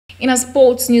In our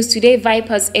sports news today,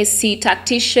 Vipers SC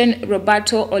tactician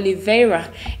Roberto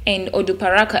Oliveira and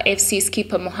Onduparaka FC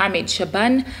skipper Muhammad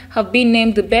Shaban have been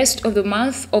named the best of the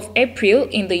month of April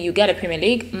in the Uganda Premier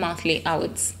League monthly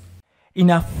awards.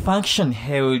 In a function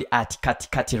held at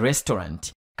Katikati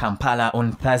Restaurant, Kampala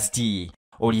on Thursday,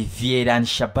 Oliviera and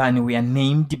Shaban were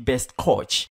named best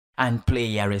coach and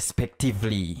player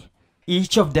respectively.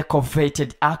 Each of the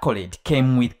coveted accolade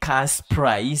came with cash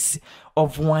prize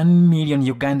of 1 million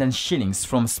Ugandan shillings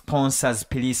from sponsors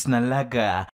Pilsner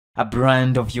Lager, a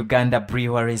brand of Uganda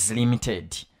Breweries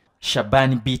Limited.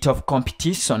 Shaban beat off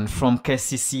competition from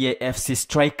KCCA FC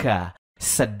striker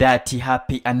Sadati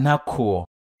Happy Anako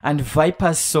and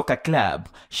Vipers Soccer Club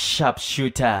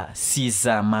sharpshooter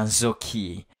Caesar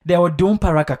Manzoki. The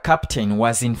Onduparaka captain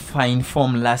was in fine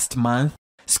form last month,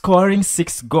 scoring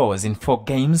 6 goals in 4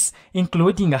 games,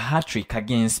 including a hat-trick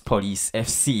against Police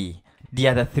FC. The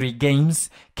other 3 games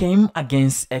came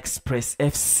against Express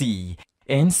FC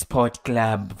and Sport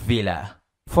Club Villa.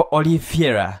 For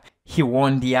Oliviera, he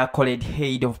won the accolade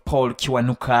ahead of Paul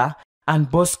Kiwanuka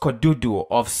and Bosco Dudu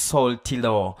of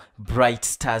Soltilo, Bright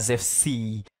Stars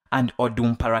FC and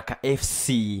Onduparaka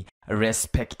FC,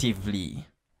 respectively.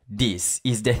 This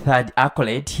is the 3rd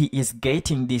accolade he is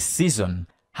getting this season,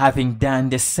 having done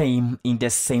the same in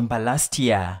December last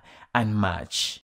year and March.